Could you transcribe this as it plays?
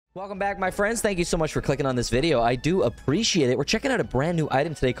Welcome back, my friends. Thank you so much for clicking on this video. I do appreciate it. We're checking out a brand new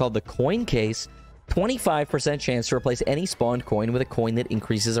item today called the Coin Case. 25% chance to replace any spawned coin with a coin that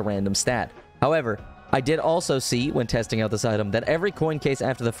increases a random stat. However, I did also see, when testing out this item, that every coin case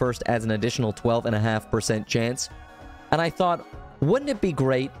after the first adds an additional 12.5% chance. And I thought, wouldn't it be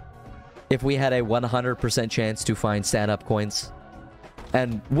great if we had a 100% chance to find stat-up coins?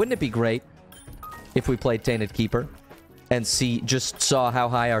 And wouldn't it be great if we played Tainted Keeper and just saw how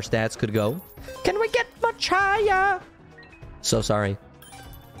high our stats could go? Can we get much higher? So sorry.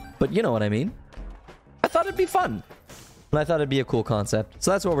 But you know what I mean. I thought it'd be fun. And I thought it'd be a cool concept.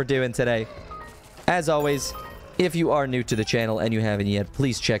 So that's what we're doing today. As always, if you are new to the channel and you haven't yet,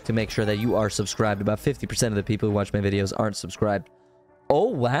 please check to make sure that you are subscribed. About 50% of the people who watch my videos aren't subscribed. Oh,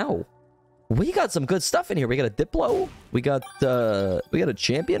 wow. We got some good stuff in here. We got a Diplo. We got a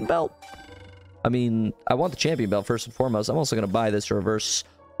champion belt. I mean, I want the champion belt first and foremost. I'm also going to buy this reverse.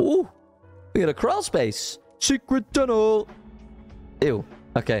 Ooh, we got a crawl space. Secret tunnel. Ew.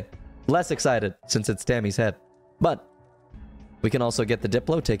 Okay. Less excited since it's Tammy's head. But we can also get the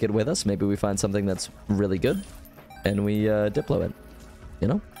Diplo, take it with us. Maybe we find something that's really good. And we Diplo it. You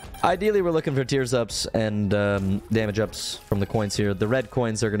know? Ideally, we're looking for tears ups and damage ups from the coins here. The red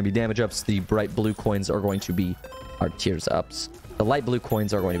coins are going to be damage ups. The bright blue coins are going to be our tears ups. The light blue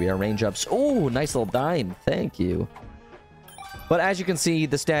coins are going to be our range ups. Oh, nice little dime. Thank you. But as you can see,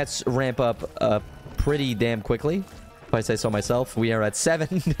 the stats ramp up pretty damn quickly. If I say so myself, we are at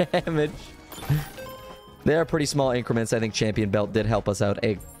 7 damage. They are pretty small increments. I think Champion Belt did help us out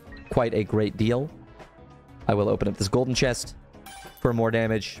quite a great deal. I will open up this golden chest for more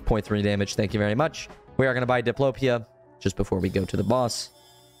damage. 0.3 damage. Thank you very much. We are going to buy Diplopia just before we go to the boss.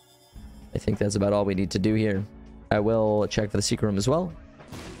 I think that's about all we need to do here. I will check for the secret room as well.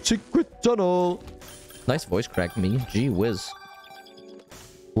 Secret tunnel. Nice voice crack, me. Gee whiz.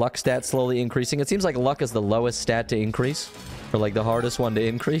 Luck stat slowly increasing. It seems like luck is the lowest stat to increase. Or like the hardest one to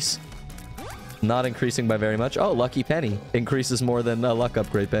increase. Not increasing by very much. Oh, Lucky Penny. Increases more than Luck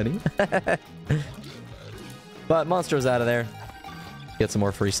Upgrade Penny. But Monster's out of there. Get some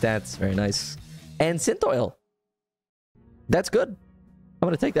more free stats. Very nice. And Synth Oil. That's good. I'm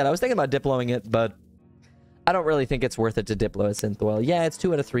going to take that. I was thinking about Diploing it, but I don't really think it's worth it to Diplo a Synth Oil. Yeah, it's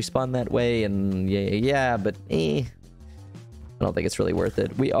 2 out of 3 spawn that way, and yeah, but I don't think it's really worth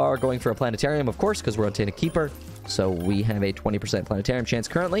it. We are going for a planetarium, of course, because we're on Tainted Keeper. So we have a 20% planetarium chance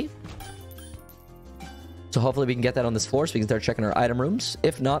currently. So hopefully we can get that on this floor so we can start checking our item rooms.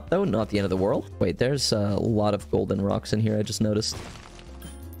 If not, though, not the end of the world. Wait, there's a lot of golden rocks in here, I just noticed.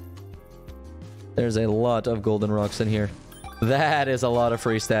 There's a lot of golden rocks in here. That is a lot of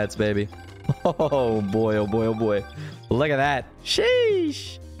free stats, baby. Oh boy, oh boy, oh boy. Look at that.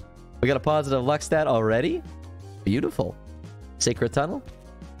 Sheesh. We got a positive luck stat already. Beautiful. Secret tunnel.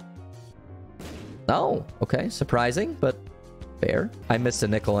 Oh, okay. Surprising, but fair. I missed a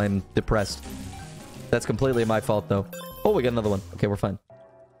nickel. I'm depressed. That's completely my fault, though. Oh, we got another one. Okay, we're fine.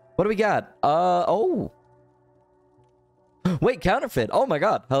 What do we got? Oh. Wait, counterfeit. Oh my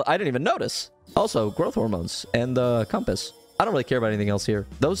god. I didn't even notice. Also, growth hormones and compass. I don't really care about anything else here.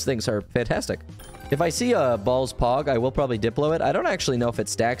 Those things are fantastic. If I see a Balls Pog, I will probably Diplo it. I don't actually know if it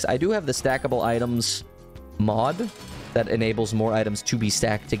stacks. I do have the stackable items mod that enables more items to be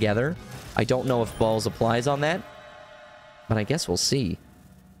stacked together. I don't know if Balls applies on that, but I guess we'll see.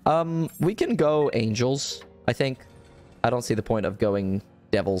 We can go Angels, I think. I don't see the point of going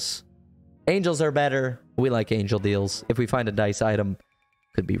Devils. Angels are better. We like Angel deals. If we find a dice item,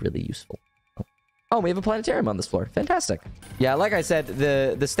 could be really useful. Oh, we have a planetarium on this floor. Fantastic. Yeah, like I said,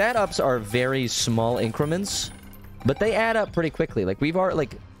 the stat ups are very small increments, but they add up pretty quickly. Like, we've already,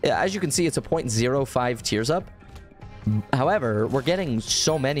 like, as you can see, it's a 0.05 tears up. However, we're getting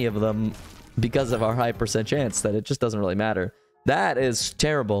so many of them because of our high % chance that it just doesn't really matter. That is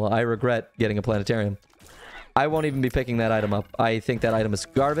terrible. I regret getting a planetarium. I won't even be picking that item up. I think that item is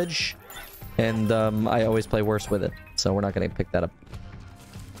garbage, and I always play worse with it, so we're not going to pick that up.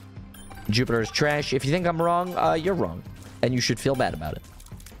 Jupiter is trash. If you think I'm wrong, you're wrong. And you should feel bad about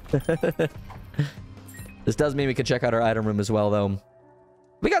it. This does mean we can check out our item room as well, though.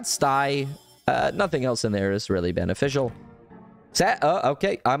 We got Sty. Nothing else in there is really beneficial.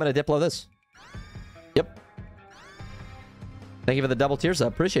 Okay, I'm going to Diplo this. Yep. Thank you for the double tears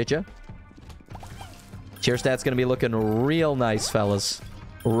up. Appreciate you. Cheer stat's going to be looking real nice, fellas.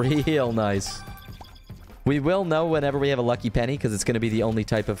 Real nice. We will know whenever we have a lucky penny, because it's going to be the only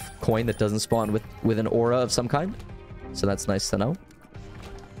type of coin that doesn't spawn with an aura of some kind. So that's nice to know.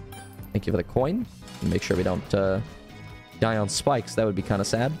 Thank you for the coin. Make sure we don't die on spikes. That would be kind of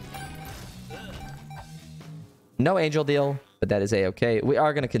sad. No angel deal. but that is a-okay. We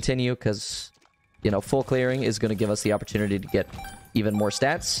are going to continue because, you know, full clearing is going to give us the opportunity to get even more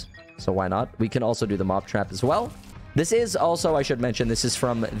stats. So why not? We can also do the mob trap as well. This is also, I should mention, this is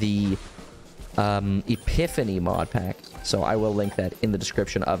from the Epiphany mod pack. So I will link that in the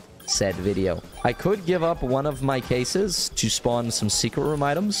description of said video. I could give up one of my cases to spawn some secret room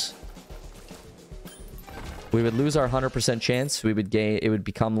items. We would lose our 100% chance. We would gain, it would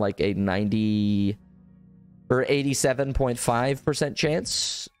become like a 90 or 87.5%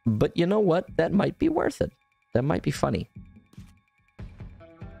 chance. But you know what? That might be worth it. That might be funny.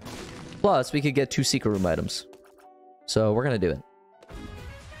 Plus, we could get 2 secret room items. So we're going to do it.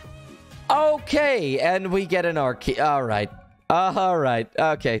 Okay, and we get an Archie. All right. All right.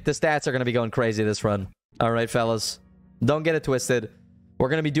 Okay, the stats are going to be going crazy this run. All right, fellas. Don't get it twisted. We're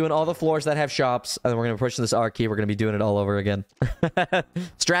going to be doing all the floors that have shops, and we're going to push this Archie. We're going to be doing it all over again.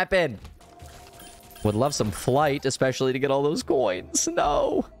 Strap in. Would love some flight, especially to get all those coins.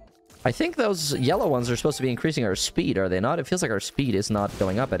 No. I think those yellow ones are supposed to be increasing our speed, are they not? It feels like our speed is not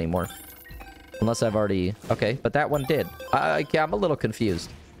going up anymore. Unless I've already... Okay, but that one did. I'm a little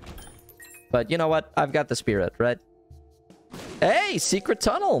confused. But you know what? I've got the spirit, right? Hey, secret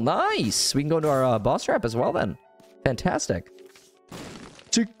tunnel. Nice. We can go into our boss trap as well then. Fantastic.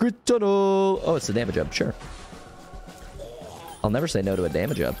 Secret tunnel. Oh, it's the damage up. Sure. I'll never say no to a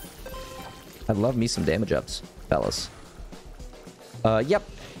damage up. I love me some damage ups, fellas. Yep.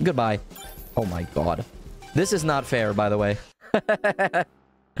 Goodbye. Oh my god. This is not fair, by the way.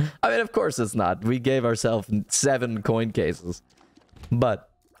 I mean, of course it's not. We gave ourselves 7 coin cases. But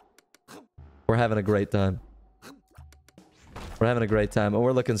we're having a great time. We're having a great time. And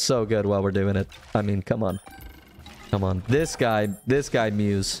we're looking so good while we're doing it. I mean, come on. Come on. This guy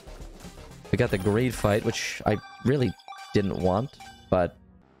Muse. We got the greed fight, which I really didn't want. But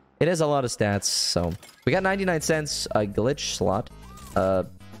it has a lot of stats, so... We got 99 cents, a glitch slot.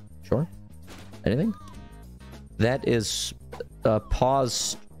 Sure. Anything? That is a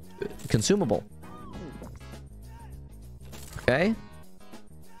pause consumable. Okay.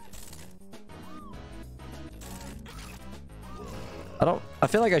 I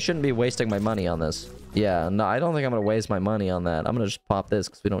feel like I shouldn't be wasting my money on this. Yeah, no, I don't think I'm gonna waste my money on that. I'm gonna just pop this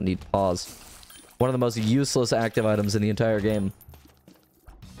because we don't need pause. One of the most useless active items in the entire game.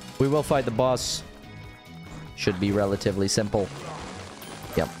 We will fight the boss. Should be relatively simple.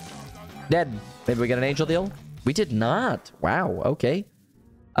 Yep. Dead. Maybe we get an angel deal? We did not. Wow, okay.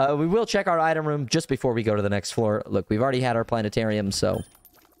 We will check our item room just before we go to the next floor. Look, we've already had our planetarium, so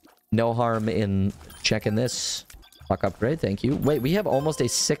no harm in checking this. Luck upgrade, thank you. Wait, we have almost a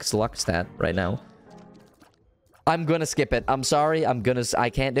 6 luck stat right now. I'm gonna skip it. I'm sorry. I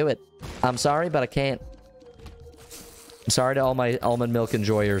can't do it. I'm sorry, but I can't. I'm sorry to all my almond milk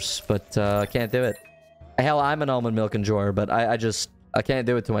enjoyers, but I can't do it. Hell, I'm an almond milk enjoyer, but I can't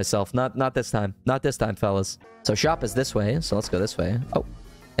do it to myself. Not this time. Not this time, fellas. So shop is this way, so let's go this way. Oh,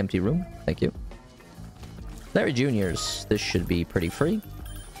 empty room. Thank you. Larry Juniors. This should be pretty free.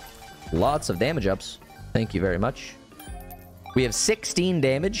 Lots of damage ups. Thank you very much. We have 16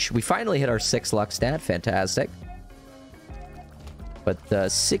 damage. We finally hit our 6 luck stat. Fantastic.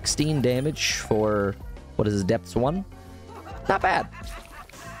 But 16 damage for... What is this? Depths 1? Not bad.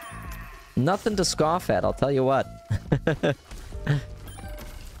 Nothing to scoff at, I'll tell you what.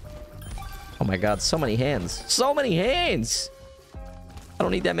 Oh my god, so many hands. So many hands! I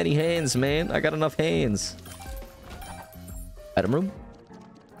don't need that many hands, man. I got enough hands. Item room?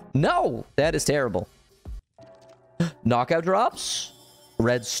 No! That is terrible. Knockout drops?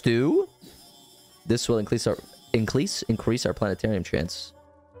 Red stew? This will increase our planetarium chance.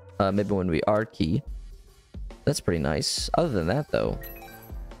 Maybe when we are key. That's pretty nice. Other than that, though,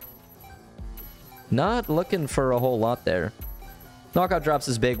 not looking for a whole lot there. Knockout drops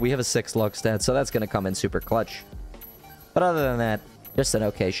is big. We have a 6 luck stat, so that's going to come in super clutch. But other than that, just an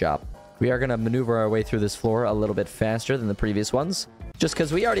okay shop. We are going to maneuver our way through this floor a little bit faster than the previous ones. Just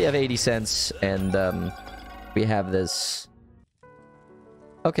because we already have 80 cents, and we have this...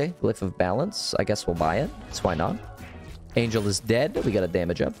 Okay, Glyph of Balance. I guess we'll buy it. So why not? Angel is dead. We got a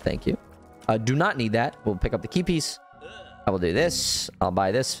damage up. Thank you. Do not need that. We'll pick up the key piece. I will do this. I'll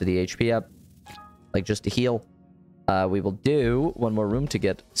buy this for the HP up. Like, just to heal. We will do one more room to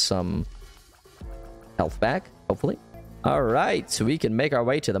get some health back, hopefully. Alright, so we can make our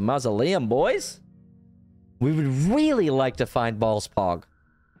way to the mausoleum, boys. We would really like to find Balls Pog.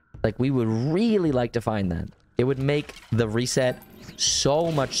 Like, we would really like to find that. It would make the reset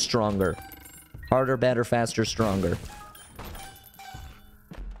so much stronger. Harder, better, faster, stronger.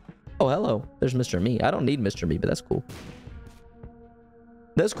 Oh, hello. There's Mr. Me. I don't need Mr. Me, but that's cool.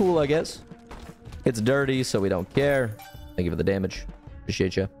 That's cool, I guess. It's dirty, so we don't care. Thank you for the damage.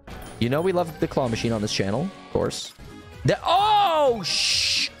 Appreciate you. You know we love the claw machine on this channel, of course. Oh,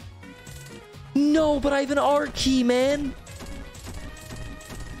 shh! No, but I have an R key, man.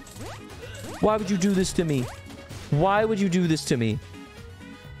 Why would you do this to me? Why would you do this to me?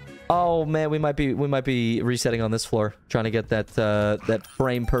 Oh man, we might be resetting on this floor, trying to get that that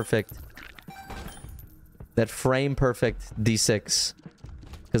frame perfect. That frame perfect D6,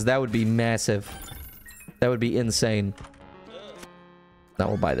 because that would be massive. That would be insane. Now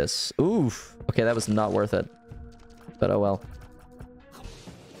we'll buy this. Oof. Okay, that was not worth it. But oh well.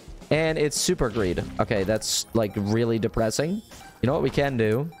 And it's super greed. Okay, that's like really depressing. You know what we can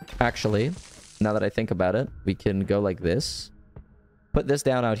do? Actually, now that I think about it, we can go like this. Put this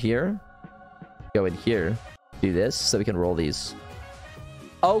down out here. Go in here. Do this so we can roll these.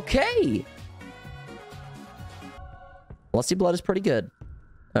 Okay! Lusty Blood is pretty good.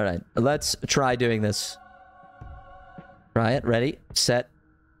 Alright, let's try doing this. Try it. Ready? Set.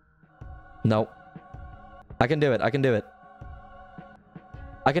 Nope. I can do it. I can do it.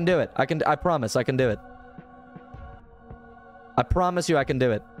 I can do it. I promise I can do it. I promise you I can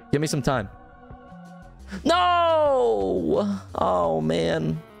do it. Give me some time. No! Oh,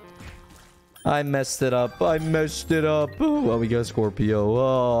 man. I messed it up. I messed it up. Oh, we got Scorpio.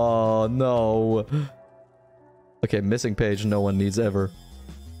 Oh, no. Okay, missing page no one needs ever.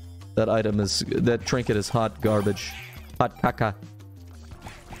 That item is... That trinket is hot garbage. Hot caca.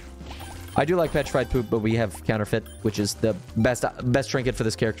 I do like petrified poop, but we have counterfeit, which is the best trinket for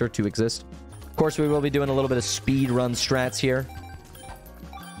this character to exist. Of course, we will be doing a little bit of speed run strats here.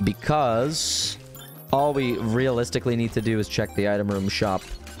 Because... all we realistically need to do is check the item room shop.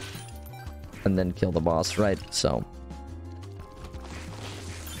 And then kill the boss, right? So...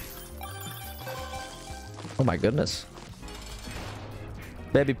 oh my goodness.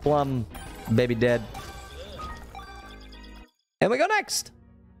 Baby plum. Baby dead. And we go next!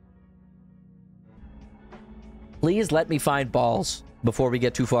 Please let me find balls before we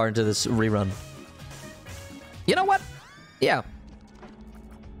get too far into this rerun. You know what? Yeah.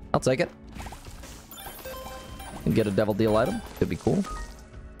 I'll take it. And get a Devil Deal item. Could be cool.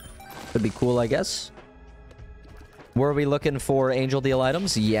 Could be cool, I guess. Were we looking for Angel Deal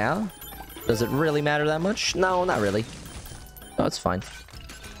items? Yeah. Does it really matter that much? No, not really. No, it's fine.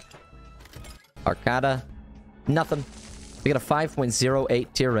 Arcada. Nothing. We got a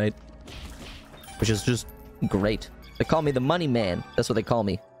 5.08 tier rate. Which is just great. They call me the money man. That's what they call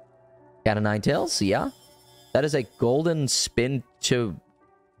me. Got a Ninetales? Yeah. That is a golden spin to...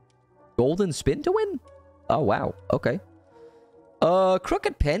 golden spin to win? Oh, wow. Okay.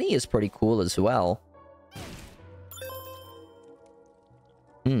 Crooked Penny is pretty cool as well.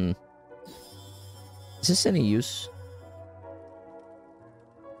 Hmm. Is this any use?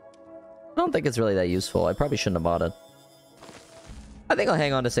 I don't think it's really that useful. I probably shouldn't have bought it. I think I'll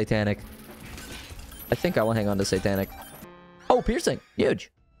hang on to Satanic. I think I will hang on to Satanic. Oh, piercing. Huge.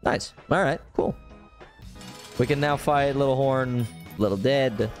 Nice. Alright, cool. We can now fight Little Horn. Little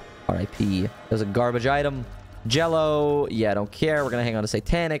Dead. R.I.P. There's a garbage item. Jello. Yeah, I don't care. We're going to hang on to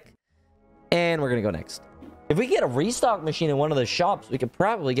Satanic. And we're going to go next. If we get a restock machine in one of the shops, we could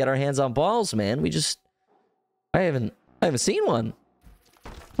probably get our hands on balls, man. We just... I haven't seen one. I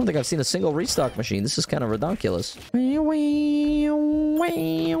don't think I've seen a single restock machine. This is kind of ridiculous. Bloody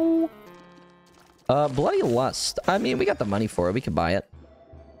Lust. I mean, we got the money for it. We could buy it.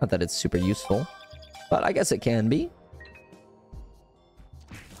 Not that it's super useful. But I guess it can be.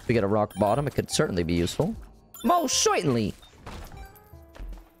 If we get a rock bottom, it could certainly be useful. Most certainly.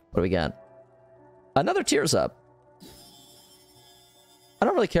 What do we got? Another Tears Up. I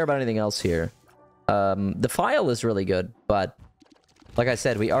don't really care about anything else here. The file is really good, but... like I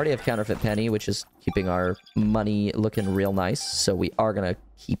said, we already have Counterfeit Penny, which is keeping our money looking real nice. So we are going to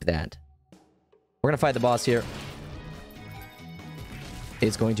keep that. We're going to fight the boss here.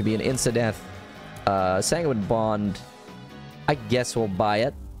 It's going to be an insta-death. Sanguine Bond. I guess we'll buy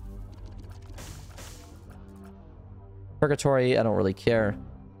it. Purgatory, I don't really care.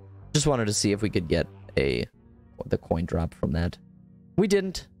 Just wanted to see if we could get the coin drop from that. We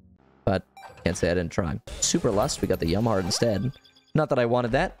didn't, but can't say I didn't try. Super Lust, we got the Yum Heart instead. Not that I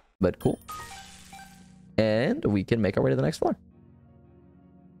wanted that, but cool. And we can make our way to the next floor.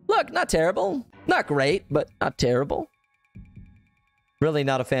 Look, not terrible. Not great, but not terrible. Really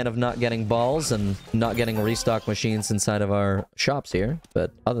not a fan of not getting balls and not getting restock machines inside of our shops here.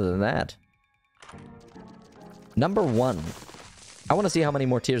 But other than that... number 1. I want to see how many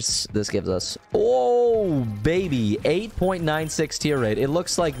more tiers this gives us. Oh, baby. 8.96 tier rate. It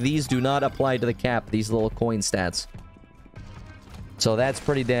looks like these do not apply to the cap, these little coin stats. So that's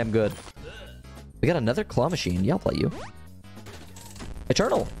pretty damn good. We got another claw machine. Yeah, I'll play you.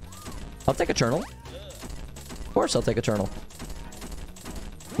 Eternal. I'll take Eternal. Of course I'll take Eternal.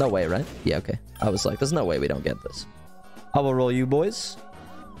 No way, right? Yeah, okay. I was like, there's no way we don't get this. I will roll you boys.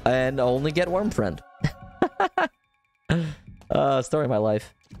 And only get Worm Friend. Story of my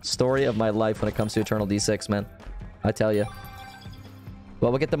life. Story of my life when it comes to Eternal D6, man. I tell you.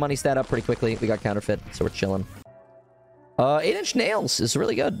 Well, we'll get the money stat up pretty quickly. We got counterfeit, so we're chilling. 8-inch nails is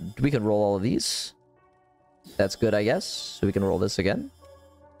really good. We can roll all of these. That's good, I guess. So we can roll this again.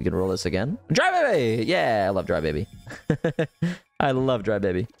 We can roll this again. Dry Baby! Yeah, I love Dry Baby. I love Dry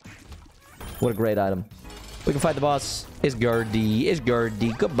Baby. What a great item. We can fight the boss. It's Gertie. It's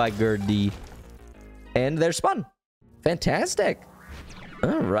Gertie. Goodbye, Gertie. And they're spun. Fantastic.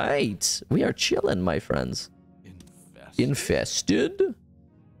 All right. We are chilling, my friends. Infested.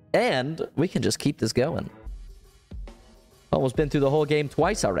 And we can just keep this going. Almost been through the whole game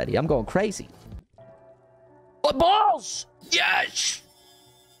twice already. I'm going crazy. Oh, balls! Yes!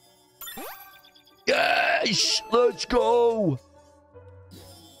 Yes! Let's go!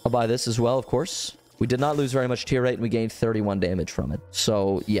 I'll buy this as well, of course. We did not lose very much tier rate, and we gained 31 damage from it.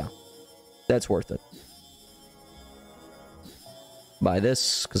 So, yeah. That's worth it. Buy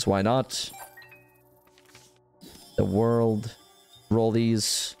this, because why not? The world. Roll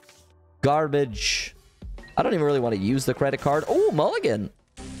these. Garbage. I don't even really want to use the credit card. Oh, mulligan!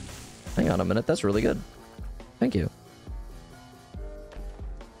 Hang on a minute. That's really good. Thank you.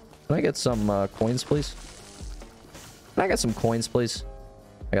 Can I get some coins, please? Can I get some coins, please?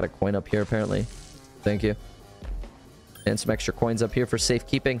 I got a coin up here, apparently. Thank you. And some extra coins up here for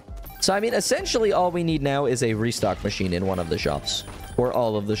safekeeping. So, I mean, essentially all we need now is a restock machine in one of the shops. Or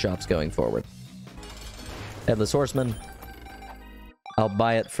all of the shops going forward. Headless Horseman. I'll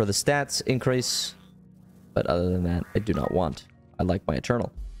buy it for the stats increase. But other than that, I do not want. I like my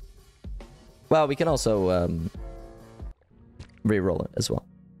Eternal. Well, we can also re-roll it as well.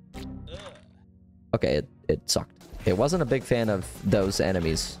 Okay, it sucked. I wasn't a big fan of those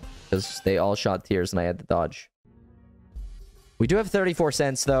enemies. Because they all shot tears and I had to dodge. We do have 34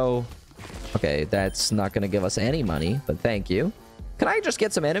 cents, though. Okay, that's not going to give us any money, but thank you. Can I just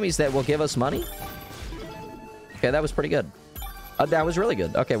get some enemies that will give us money? Okay, that was pretty good. That was really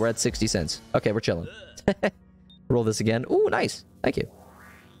good. Okay, we're at 60 cents. Okay, we're chilling. Roll this again. Ooh, nice. Thank you.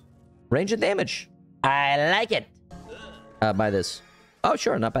 Range and damage. I like it. Buy this. Oh,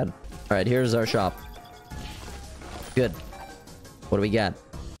 sure. Not bad. All right, here's our shop. Good. What do we got?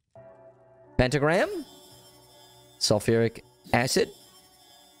 Pentagram. Sulfuric acid.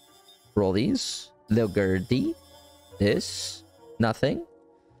 Roll these. Lilgurdy. This. Nothing.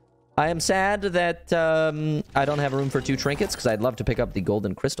 I am sad that I don't have room for 2 trinkets, because I'd love to pick up the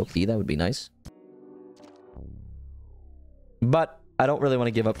golden crystal key. That would be nice. But I don't really want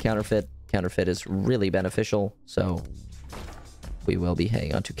to give up counterfeit. Counterfeit is really beneficial, so we will be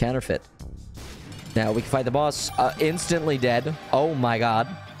hanging on to counterfeit. Now we can fight the boss. Instantly dead. Oh my god.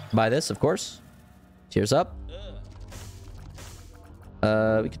 Buy this, of course. Cheers up.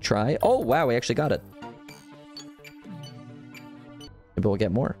 We could try. Oh, wow, we actually got it. Maybe we'll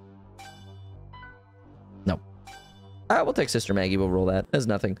get more. No. We'll take Sister Maggie. We'll roll that. There's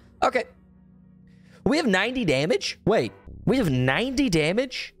nothing. Okay. We have 90 damage? Wait. We have 90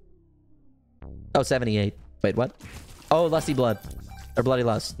 damage? Oh, 78. Wait, what? Oh, Lusty Blood. Or Bloody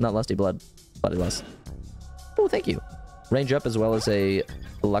Lust. Not Lusty Blood. Bloody Lust. Oh, thank you. Range up as well as a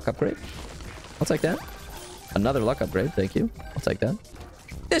luck upgrade. I'll take that. Another luck upgrade. Thank you. I'll take that.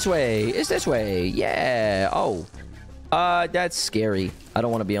 This way. It's this way. Yeah. Oh. That's scary. I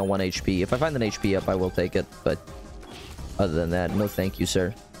don't want to be on 1 HP. If I find an HP up, I will take it. But other than that, no thank you,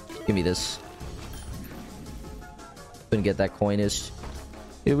 sir. Give me this. Couldn't get that coiniest.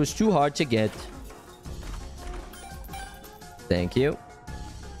 It was too hard to get. Thank you.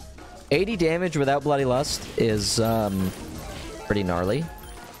 80 damage without Bloody Lust is pretty gnarly.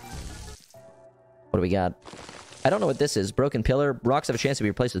 What do we got? I don't know what this is. Broken pillar. Rocks have a chance to be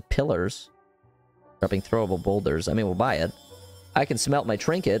replaced with pillars. Dropping throwable boulders. I mean, we'll buy it. I can smelt my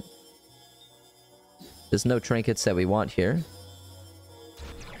trinket. There's no trinkets that we want here.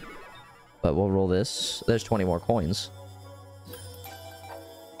 But we'll roll this. There's 20 more coins.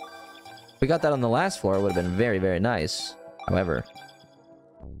 If we got that on the last floor, it would have been very, very nice. However,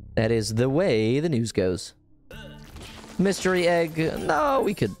 that is the way the news goes. Mystery egg. No,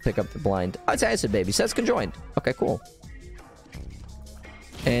 we could pick up the blind. Oh, it's acid, baby. Says conjoined. Okay, cool.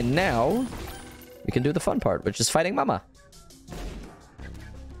 And now we can do the fun part, which is fighting Mama.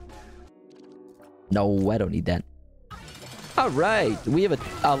 No, I don't need that. All right, we have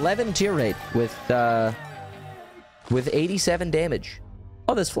a 11 tier rate with 87 damage.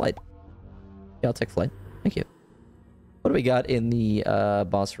 Oh, there's flight. Yeah, I'll take flight. Thank you. What What do we got in the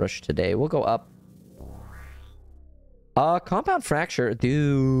boss rush today? We'll go up. Compound fracture.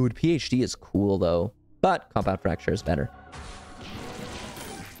 Dude, PhD is cool, though. But compound fracture is better.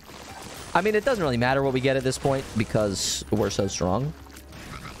 I mean, it doesn't really matter what we get at this point because we're so strong.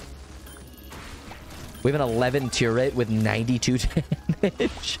 We have an 11 tier rate with 92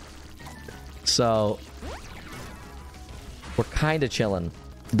 damage. So, we're kind of chilling.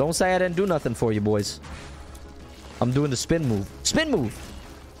 Don't say I didn't do nothing for you, boys. I'm doing the spin move. Spin move!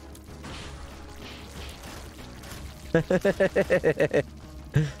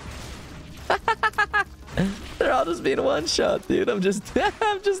 They're all just being one shot, dude. I'm just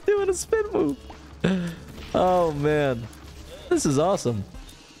doing a spin move. Oh man, this is awesome.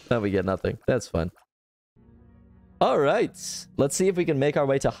 Now we get nothing. That's fun. All right, let's see if we can make our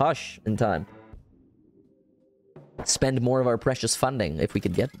way to Hush in time. Spend more of our precious funding if we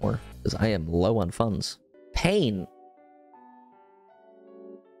could get more, because I am low on funds. Pain.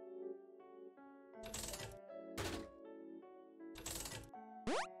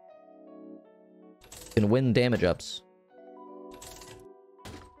 Can win damage ups.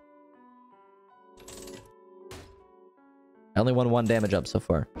 I only won 1 damage up so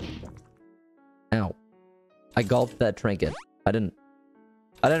far. Ow. I gulped that trinket. I didn't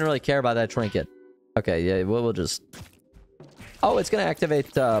really care about that trinket. Okay, yeah, we'll just... Oh, it's gonna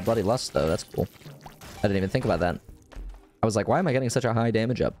activate Bloody Lust, though. That's cool. I didn't even think about that. I was like, why am I getting such a high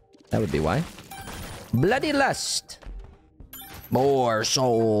damage up? That would be why. Bloody Lust! More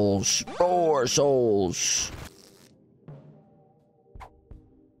souls! More souls!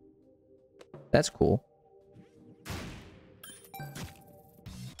 That's cool.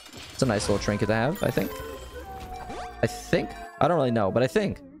 It's a nice little trinket to have, I think. I don't really know, but I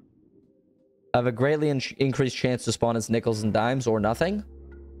think. I have a greatly increased chance to spawn as nickels and dimes or nothing.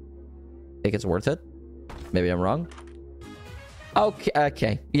 Think it's worth it? Maybe I'm wrong.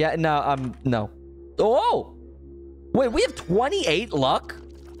 Okay. Yeah, no, no. Oh! Wait, we have 28 luck?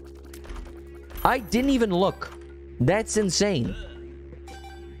 I didn't even look. That's insane.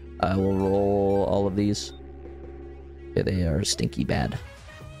 I will roll all of these. Yeah, they are stinky bad.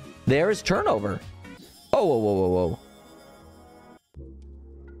 There is turnover. Oh, whoa, whoa, whoa, whoa.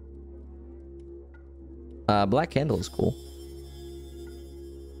 Black Candle is cool.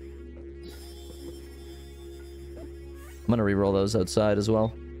 I'm gonna re-roll those outside as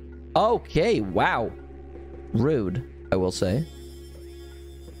well. Okay, wow. Rude, I will say.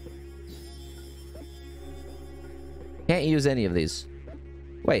 Can't use any of these.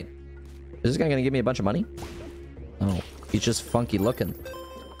 Wait. Is this guy gonna give me a bunch of money? Oh, he's just funky looking.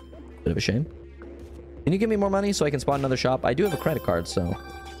 Bit of a shame. Can you give me more money so I can spawn another shop? I do have a credit card, so...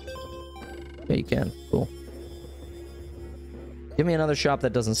 Yeah, you can. Cool. Give me another shop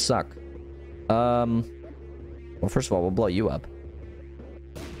that doesn't suck. Well, first of all, we'll blow you up.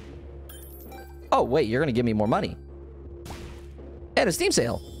 Oh, wait, you're gonna give me more money. And a Steam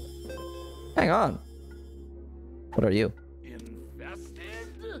sale. Hang on. What are you?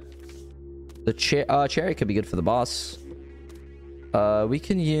 The cherry could be good for the boss. We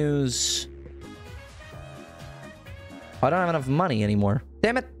can use... I don't have enough money anymore.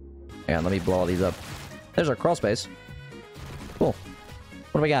 Damn it. Hang on, let me blow all these up. There's our crawl space. Cool.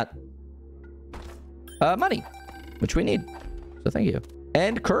 What do we got? Money, which we need. So thank you.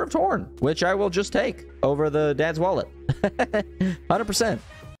 And curved horn, which I will just take over the dad's wallet. 100%.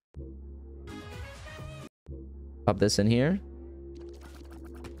 Pop this in here.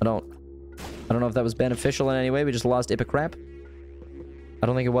 I don't know if that was beneficial in any way. We just lost Ipicrap. I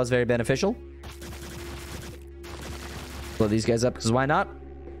don't think it was very beneficial. Blow these guys up, because why not?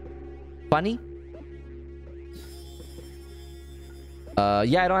 Funny.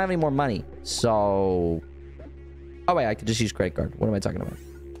 Yeah, I don't have any more money. So... Oh, wait, I could just use credit card. What am I talking about?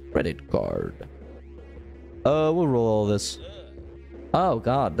 Credit card. We'll roll all this. Oh,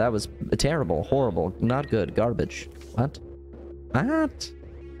 God, that was terrible, horrible, not good, garbage. What? What?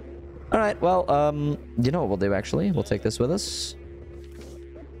 All right, well, you know what we'll do, actually? We'll take this with us.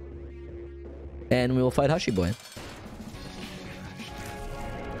 And we will fight Hushy Boy.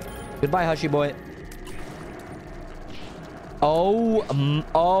 Goodbye, Hushy Boy. Oh,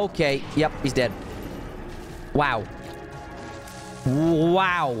 okay. Yep, he's dead. Wow.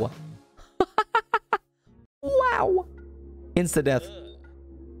 Wow. Wow. Insta death.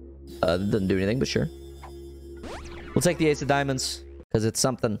 Doesn't do anything, but sure. We'll take the Ace of Diamonds, because it's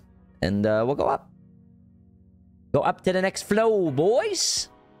something. And we'll go up. Go up to the next flow, boys.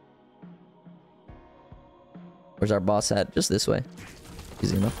 Where's our boss at? Just this way.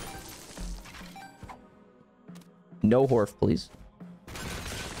 Easy enough. No Horf, please.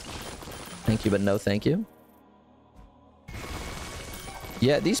 Thank you, but no thank you.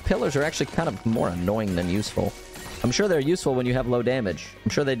 Yeah, these pillars are actually kind of more annoying than useful. I'm sure they're useful when you have low damage.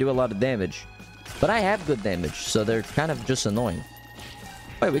 I'm sure they do a lot of damage. But I have good damage, so they're kind of just annoying.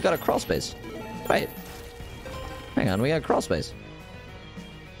 Wait, we got a crawl space. Wait. Hang on, we got a crawl space.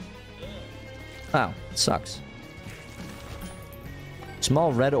 Wow, sucks.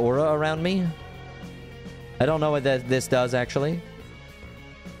 Small red aura around me? I don't know what this does, actually.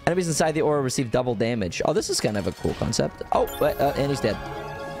 Enemies inside the aura receive double damage. Oh, this is kind of a cool concept. Oh, and he's dead.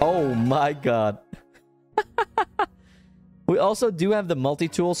 Oh my god. We also do have the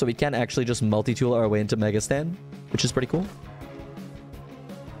multi-tool, so we can actually just multi-tool our way into Mega Stand, which is pretty cool.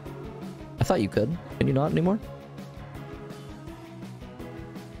 I thought you could. Can you not anymore?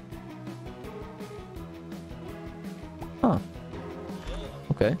 Huh.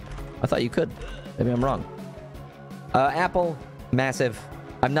 Okay. I thought you could. Maybe I'm wrong. Apple. Massive.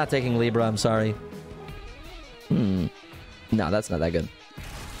 I'm not taking Libra, I'm sorry. No, that's not that good.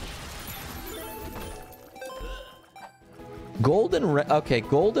 Okay,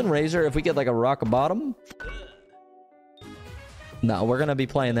 Golden Razor, if we get like a rock bottom. No, we're gonna be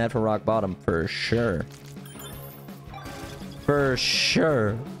playing that for rock bottom for sure. For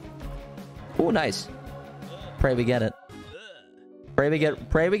sure. Oh, nice. Pray we get it. Pray we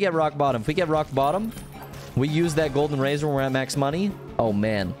get rock bottom. If we get rock bottom, we use that Golden Razor when we're at max money. Oh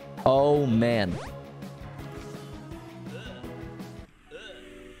man. Oh man.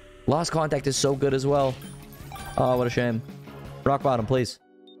 Lost Contact is so good as well. Oh, what a shame. Rock bottom, please.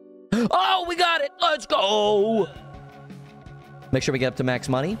 Oh, we got it! Let's go! Make sure we get up to max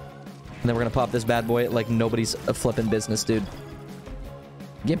money. And then we're gonna pop this bad boy like nobody's a flipping business, dude.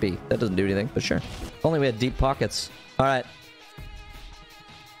 Gimpy. That doesn't do anything, but sure. If only we had deep pockets. Alright.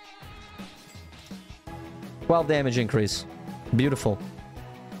 12 damage increase. Beautiful.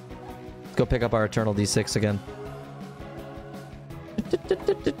 Let's go pick up our Eternal D6 again.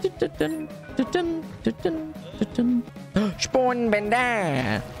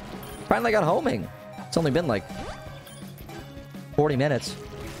 Spawnbender! Finally got homing. It's only been like 40 minutes.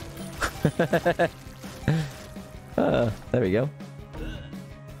 There we go.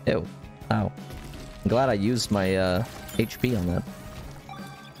 Ew. Ow. I'm glad I used my HP on that.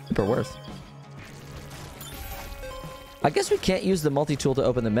 Super worth. I guess we can't use the multi-tool to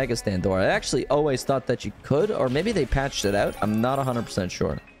open the Mega Stand door. I actually always thought that you could, or maybe they patched it out. I'm not 100%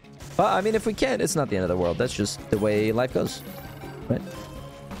 sure. But, I mean, if we can, it's not the end of the world. That's just the way life goes. Right?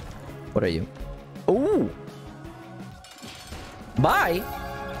 What are you? Ooh! Bye!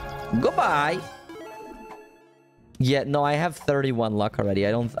 Goodbye! Yeah, no, I have 31 luck already.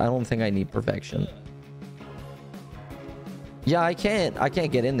 I don't think I need perfection. Yeah, I can't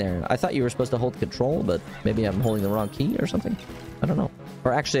get in there. I thought you were supposed to hold control, but maybe I'm holding the wrong key or something. I don't know.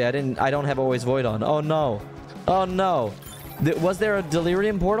 Or actually, I don't have Always Void on. Oh no. Oh no. Was there a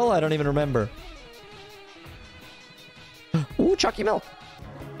Delirium portal? I don't even remember. Ooh, Chalky Milk.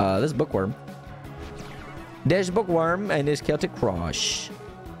 This Bookworm. There's Bookworm and there's Celtic Cross.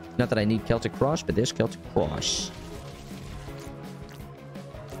 Not that I need Celtic Cross, but there's Celtic Cross.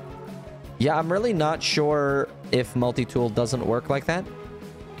 Yeah, I'm really not sure if multi-tool doesn't work like that,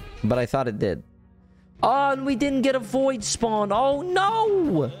 but I thought it did. Oh, and we didn't get a void spawn. Oh,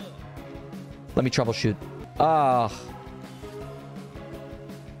 no! Let me troubleshoot. Ah.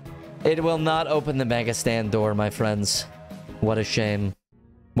 It will not open the Mega Stand door, my friends. What a shame.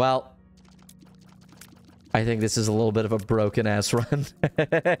 Well, I think this is a little bit of a broken-ass run.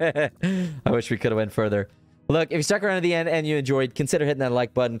 I wish we could have went further. Look, if you stuck around to the end and you enjoyed, consider hitting that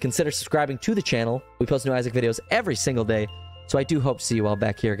like button. Consider subscribing to the channel. We post new Isaac videos every single day. So I do hope to see you all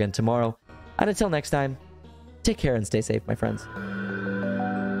back here again tomorrow. And until next time, take care and stay safe, my friends.